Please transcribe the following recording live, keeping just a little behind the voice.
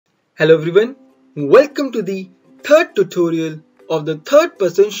Hello everyone, welcome to the third tutorial of the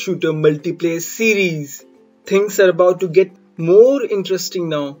third-person shooter multiplayer series. Things are about to get more interesting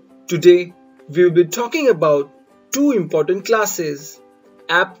now. Today, we will be talking about two important classes,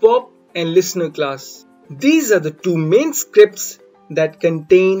 AppWarp and Listener class. These are the two main scripts that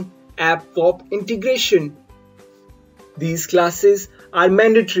contain AppWarp integration. These classes are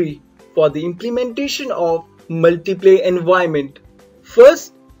mandatory for the implementation of multiplayer environment.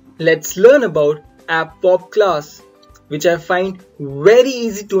 First, let's learn about AppWarp class, which I find very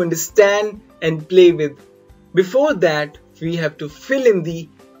easy to understand and play with. Before that, we have to fill in the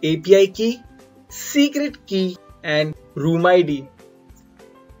API key, secret key and room ID.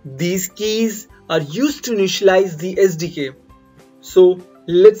 These keys are used to initialize the SDK. So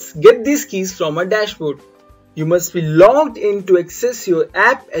let's get these keys from our dashboard. You must be logged in to access your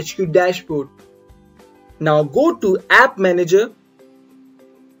App HQ dashboard. Now go to App Manager.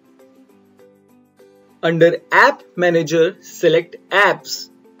 Under App Manager, select Apps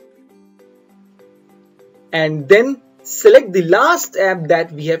and then select the last app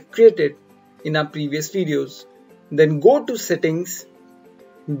that we have created in our previous videos. Then go to Settings.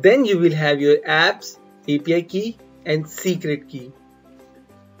 Then you will have your Apps, API key and secret key.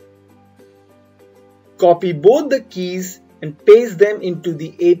 Copy both the keys and paste them into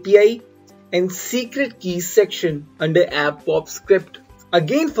the API and secret keys section under AppWarp script.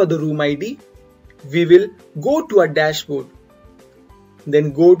 Again, for the room ID, we will go to our dashboard,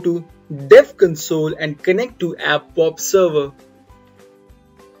 then go to Dev Console and connect to AppWarp server.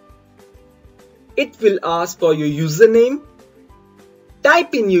 It will ask for your username.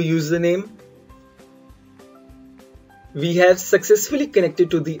 Type in your username. We have successfully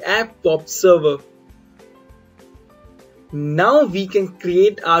connected to the AppWarp server. Now we can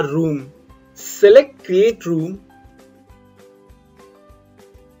create our room. Select Create Room.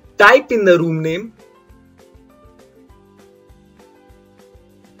 Type in the room name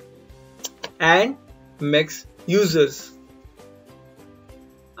and max users.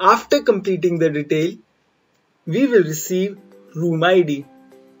 After completing the detail, we will receive room ID.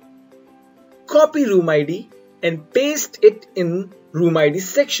 Copy room ID and paste it in room ID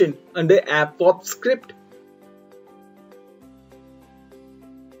section under AppWarp script.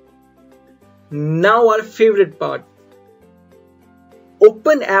 Now our favorite part.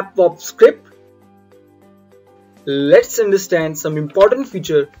 Open AppWarp script. Let's understand some important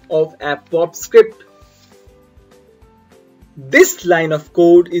feature of AppWarp script. This line of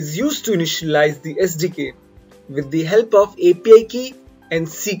code is used to initialize the SDK with the help of API key and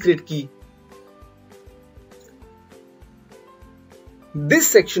secret key. This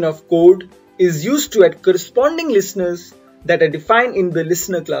section of code is used to add corresponding listeners that are defined in the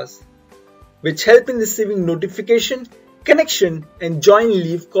listener class, which help in receiving notification, connection and join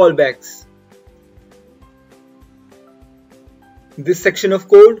leave callbacks. This section of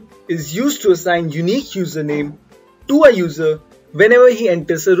code is used to assign unique username to a user whenever he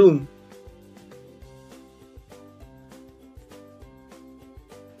enters a room.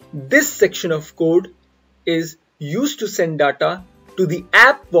 This section of code is used to send data to the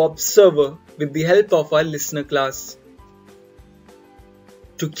AppWarp server with the help of our listener class.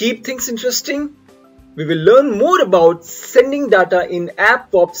 To keep things interesting, we will learn more about sending data in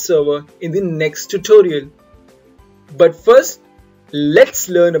AppWarp server in the next tutorial. But first, let's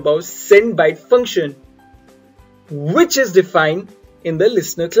learn about sendByte function, which is defined in the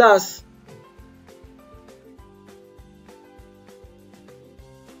listener class.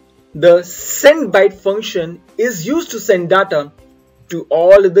 The sendByte function is used to send data to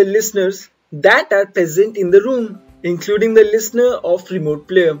all the listeners that are present in the room, including the listener of remote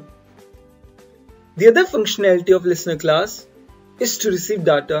player. The other functionality of listener class is to receive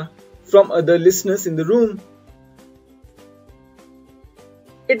data from other listeners in the room.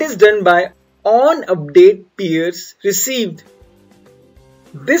 It is done by onUpdate peers received.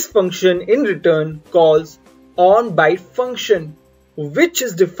 This function in return calls onByte function, which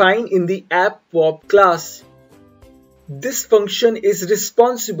is defined in the AppWarp class. This function is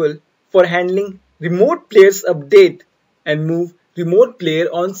responsible for handling remote players update and move remote player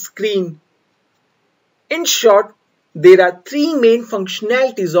on screen. In short, there are three main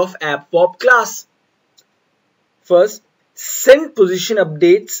functionalities of AppWarp class. First, send position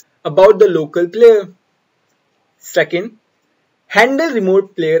updates about the local player. Second, handle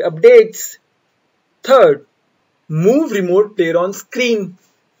remote player updates. Third, move remote player on screen.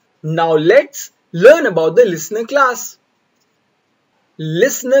 Now let's learn about the listener class.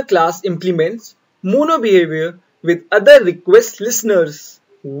 Listener class implements mono behavior with other request listeners,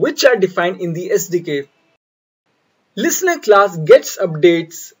 which are defined in the SDK. Listener class gets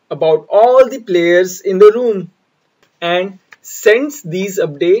updates about all the players in the room and sends these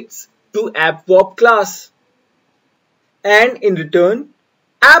updates to AppWarp class. And in return,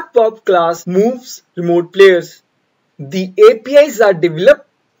 AppWarp class moves remote players. The APIs are developed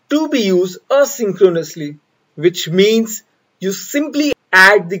to be used asynchronously, which means you simply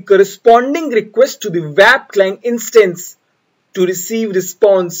add the corresponding request to the web client instance to receive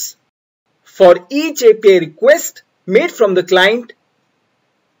response. For each API request made from the client,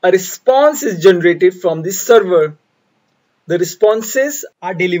 a response is generated from the server. The responses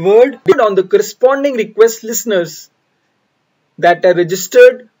are delivered on the corresponding request listeners that are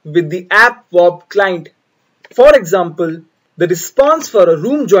registered with the AppWarp client. For example, the response for a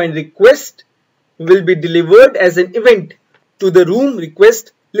room join request will be delivered as an event to the room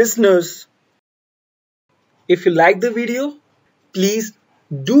request listeners. If you like the video, please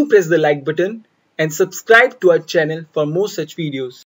do press the like button and subscribe to our channel for more such videos.